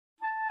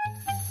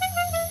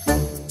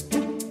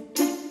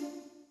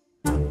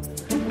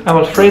I'm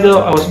Alfredo.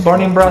 I was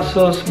born in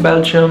Brussels,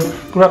 Belgium,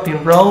 grew up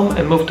in Rome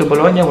and moved to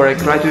Bologna where I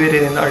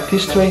graduated in art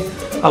history.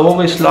 I've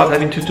always loved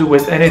having to do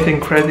with anything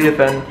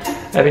creative and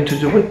having to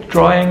do with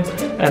drawing,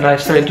 and I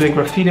started doing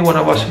graffiti when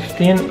I was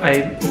 15.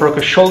 I broke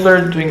a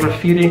shoulder doing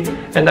graffiti,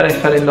 and then I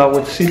fell in love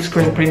with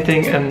silkscreen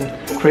printing and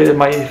created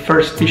my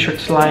first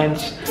t-shirt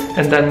lines,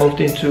 and then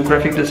moved into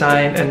graphic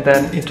design and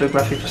then into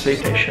graphic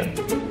facilitation.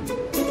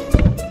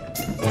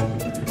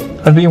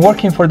 I've been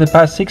working for the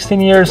past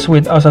 16 years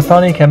with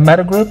Osatonic and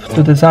Meta Group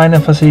to design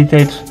and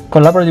facilitate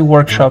collaborative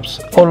workshops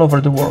all over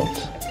the world.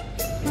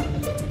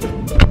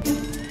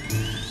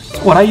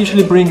 What I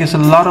usually bring is a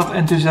lot of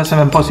enthusiasm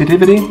and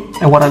positivity,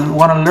 and what I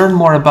want to learn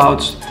more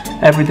about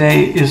every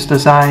day is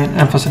design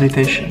and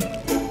facilitation.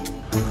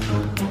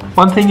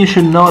 One thing you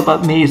should know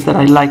about me is that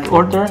I like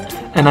order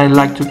and I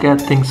like to get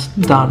things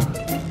done.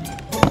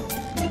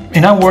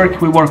 In our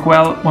work, we work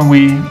well when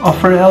we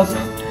offer help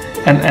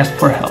and ask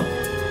for help.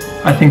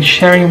 I think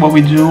sharing what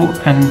we do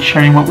and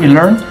sharing what we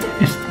learn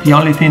is the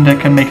only thing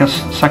that can make us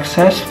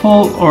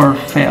successful or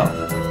fail.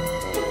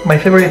 My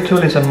favorite tool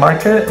is a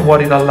marker,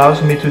 what it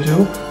allows me to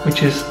do,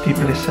 which is deep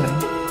listening.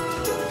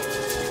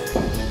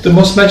 The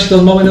most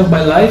magical moment of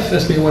my life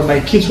has been when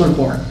my kids were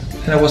born,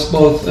 and I was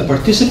both a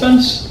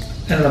participant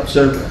and an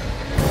observer.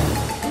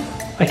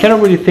 I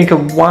cannot really think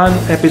of one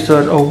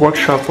episode or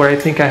workshop where I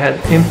think I had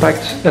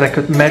impact that I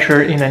could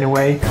measure in any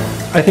way.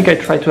 I think I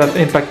try to have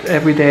impact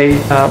every day,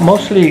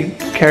 mostly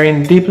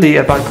caring deeply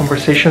about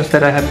conversations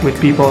that I have with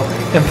people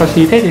and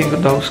facilitating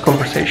those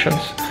conversations,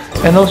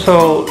 and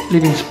also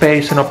leaving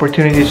space and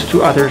opportunities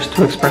to others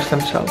to express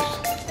themselves.